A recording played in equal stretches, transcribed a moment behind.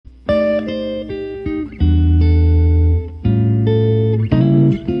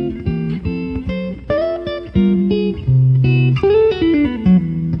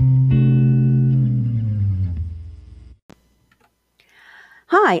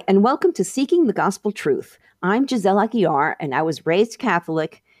Hi, and welcome to Seeking the Gospel Truth. I'm Giselle Aguiar, and I was raised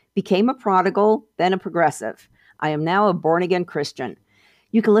Catholic, became a prodigal, then a progressive. I am now a born-again Christian.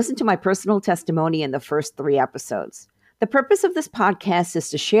 You can listen to my personal testimony in the first 3 episodes. The purpose of this podcast is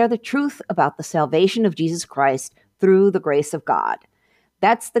to share the truth about the salvation of Jesus Christ through the grace of God.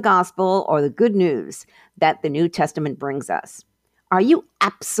 That's the gospel, or the good news, that the New Testament brings us. Are you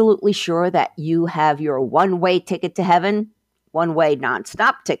absolutely sure that you have your one-way ticket to heaven? One-way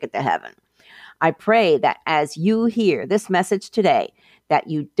nonstop ticket to heaven. I pray that as you hear this message today, that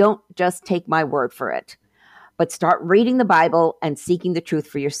you don't just take my word for it, but start reading the Bible and seeking the truth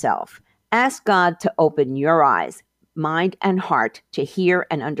for yourself. Ask God to open your eyes, mind, and heart to hear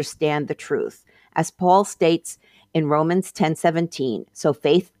and understand the truth. As Paul states in Romans 10:17, so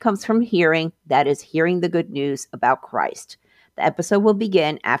faith comes from hearing, that is, hearing the good news about Christ. The episode will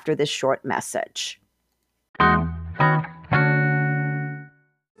begin after this short message.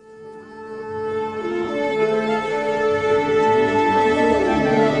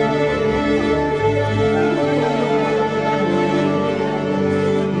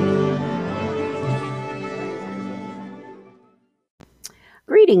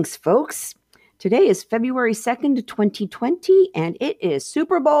 Greetings, folks. Today is February 2nd, 2020, and it is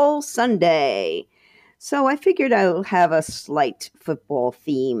Super Bowl Sunday. So I figured I'll have a slight football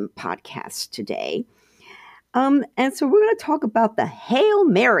theme podcast today. And so we're going to talk about the Hail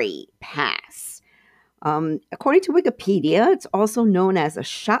Mary pass. According to Wikipedia, it's also known as a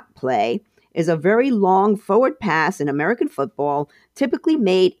shot play, is a very long forward pass in American football, typically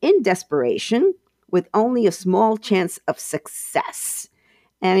made in desperation with only a small chance of success.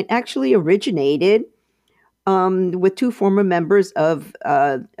 And it actually originated with 2 former members of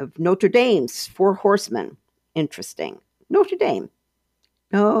Notre Dame's Four Horsemen. Interesting. Notre Dame.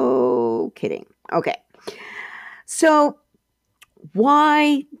 No kidding. Okay. So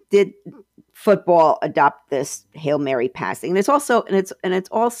why did football adopt this Hail Mary passing? And it's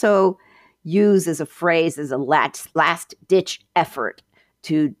also used as a phrase, as a last ditch effort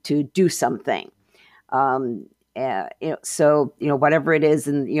to do something. So whatever it is,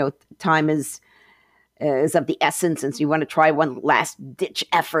 and time is of the essence, and so you want to try one last ditch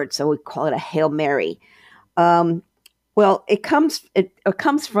effort, so we call it a Hail Mary. Well, it comes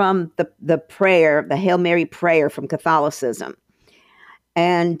from the prayer, the Hail Mary prayer from Catholicism,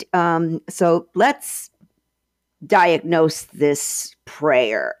 and so let's diagnose this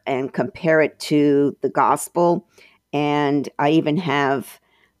prayer and compare it to the gospel, and I even have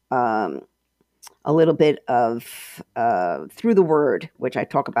a little bit of Through the Word, which I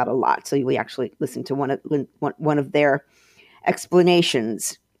talk about a lot. So we actually listen to one of their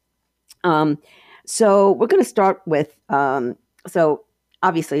explanations. So we're going to start with, so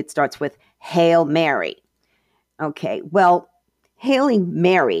obviously it starts with Hail Mary. Okay, well, hailing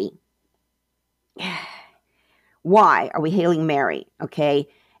Mary, why are we hailing Mary? Okay,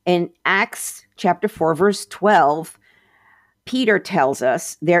 in Acts chapter 4, verse 12, Peter tells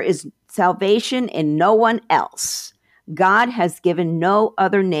us there is salvation in no one else. God has given no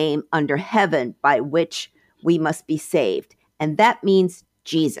other name under heaven by which we must be saved. And that means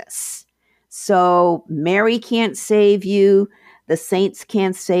Jesus. So Mary can't save you. The saints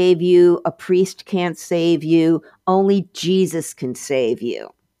can't save you. A priest can't save you. Only Jesus can save you.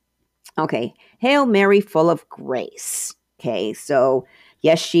 Okay. Hail Mary, full of grace. Okay. So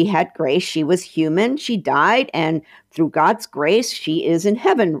yes, she had grace. She was human. She died. And through God's grace, she is in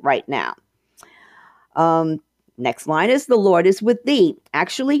heaven right now. Next line is, the Lord is with thee.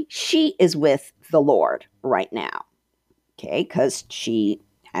 Actually, she is with the Lord right now. Okay, because she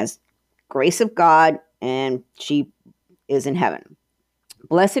has grace of God and she is in heaven.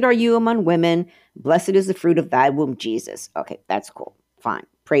 Blessed are you among women. Blessed is the fruit of thy womb, Jesus. Okay, that's cool. Fine.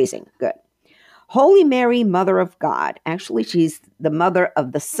 Praising. Good. Holy Mary, Mother of God. Actually, she's the mother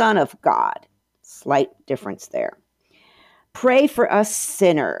of the Son of God. Slight difference there. Pray for us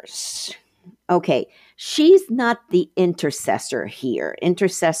sinners. Okay, she's not the intercessor here.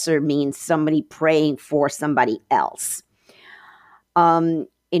 Intercessor means somebody praying for somebody else. In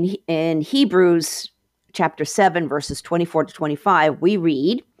Hebrews chapter 7, verses 24 to 25, we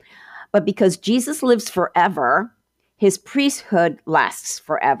read, but because Jesus lives forever, his priesthood lasts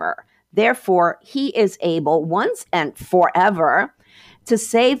forever. Therefore, he is able once and forever to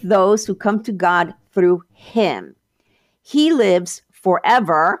save those who come to God through him. He lives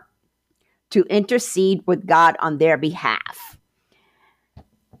forever to intercede with God on their behalf.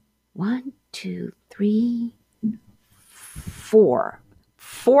 1, 2, 3, 4.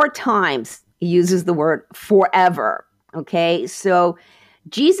 4 times he uses the word forever. Okay, so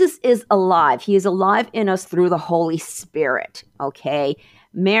Jesus is alive. He is alive in us through the Holy Spirit, okay?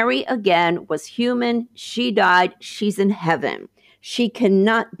 Mary, again, was human. She died. She's in heaven. She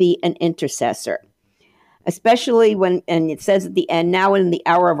cannot be an intercessor, especially when, and it says at the end, now in the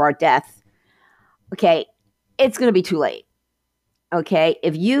hour of our death, okay, it's going to be too late. Okay,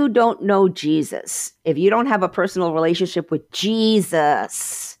 if you don't know Jesus, if you don't have a personal relationship with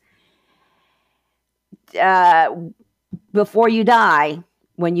Jesus before you die,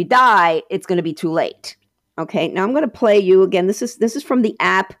 when you die, it's going to be too late. Okay, now I'm going to play you again. This is from the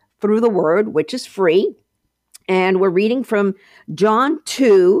app Through the Word, which is free, and we're reading from John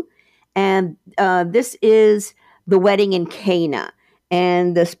 2, and this is the wedding in Cana,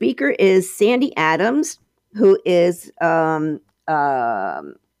 and the speaker is Sandy Adams, who is a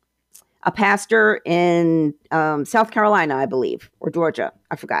pastor in South Carolina, I believe, or Georgia.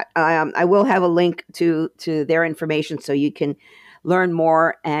 I forgot. I will have a link to their information so you can learn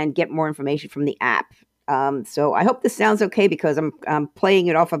more and get more information from the app. So I hope this sounds okay because I'm playing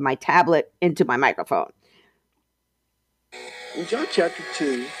it off of my tablet into my microphone. In John chapter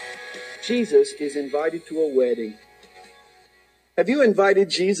 2, Jesus is invited to a wedding. Have you invited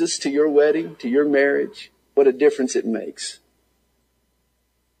Jesus to your wedding, to your marriage? What a difference it makes.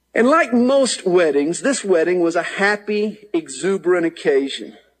 And like most weddings, this wedding was a happy, exuberant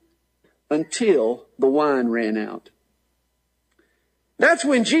occasion until the wine ran out. That's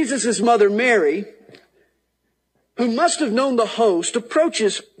when Jesus' mother Mary, who must have known the host,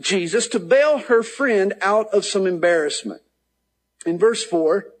 approaches Jesus to bail her friend out of some embarrassment. In verse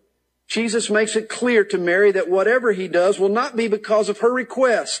 4, Jesus makes it clear to Mary that whatever he does will not be because of her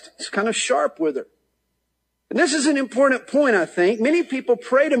request. It's kind of sharp with her. And this is an important point, I think. Many people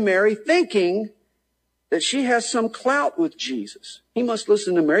pray to Mary thinking that she has some clout with Jesus. He must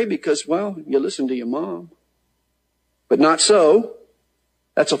listen to Mary because, well, you listen to your mom. But not so.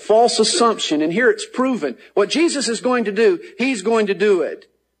 That's a false assumption, and here it's proven. What Jesus is going to do, he's going to do it,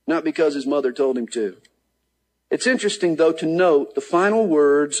 not because his mother told him to. It's interesting, though, to note the final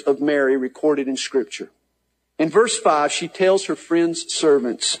words of Mary recorded in Scripture. In verse 5, she tells her friend's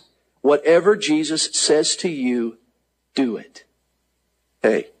servants, whatever Jesus says to you, do it.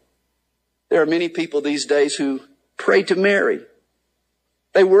 Hey, there are many people these days who pray to Mary.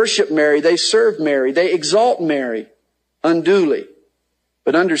 They worship Mary, they serve Mary, they exalt Mary unduly.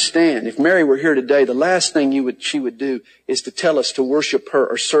 But understand, if Mary were here today, the last thing she would do is to tell us to worship her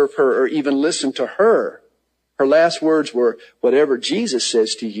or serve her or even listen to her. Her last words were, whatever Jesus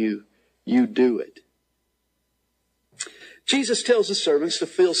says to you, you do it. Jesus tells the servants to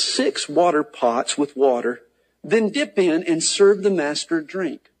fill 6 water pots with water, then dip in and serve the master a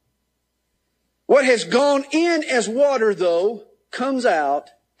drink. What has gone in as water, though, comes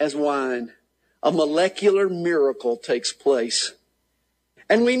out as wine. A molecular miracle takes place.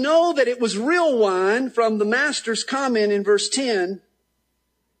 And we know that it was real wine from the master's comment in verse 10.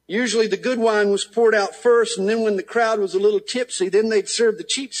 Usually the good wine was poured out first, and then when the crowd was a little tipsy, then they'd serve the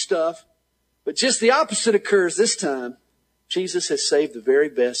cheap stuff. But just the opposite occurs this time. Jesus has saved the very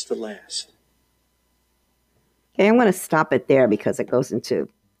best to last. Okay, I'm going to stop it there because it goes into,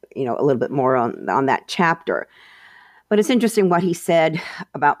 a little bit more on that chapter. But it's interesting what he said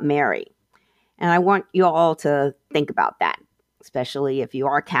about Mary. And I want you all to think about that, especially if you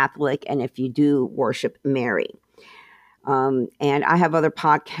are Catholic and if you do worship Mary. And I have other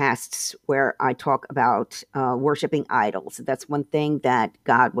podcasts where I talk about worshiping idols. That's one thing that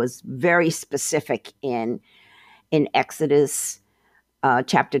God was very specific in Exodus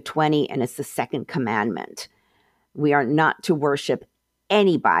chapter 20, and it's the second commandment. We are not to worship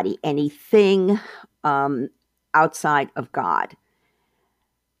anybody, anything outside of God.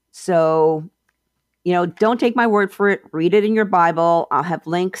 So, don't take my word for it. Read it in your Bible. I'll have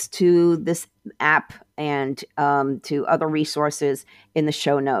links to this app and to other resources in the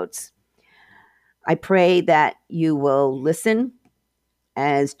show notes. I pray that you will listen.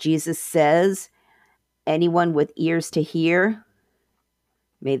 As Jesus says, anyone with ears to hear,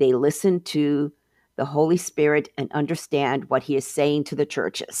 may they listen to the Holy Spirit and understand what he is saying to the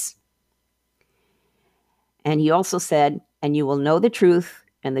churches. And he also said, and you will know the truth,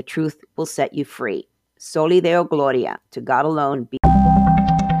 and the truth will set you free. Soli Deo Gloria, to God alone be.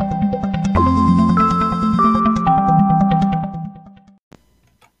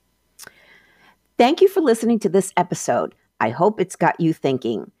 Thank you for listening to this episode. I hope it's got you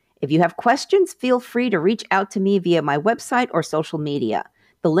thinking. If you have questions, feel free to reach out to me via my website or social media.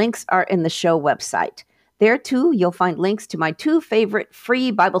 The links are in the show website. There, too, you'll find links to my 2 favorite free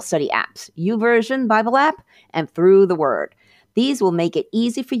Bible study apps, YouVersion Bible app and Through the Word. These will make it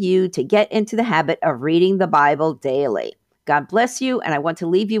easy for you to get into the habit of reading the Bible daily. God bless you. And I want to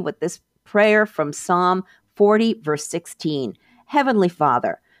leave you with this prayer from Psalm 40, verse 16. Heavenly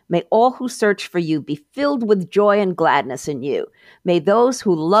Father, may all who search for you be filled with joy and gladness in you. May those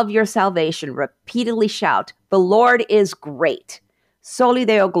who love your salvation repeatedly shout, the Lord is great. Soli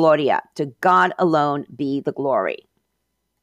Deo Gloria, to God alone be the glory.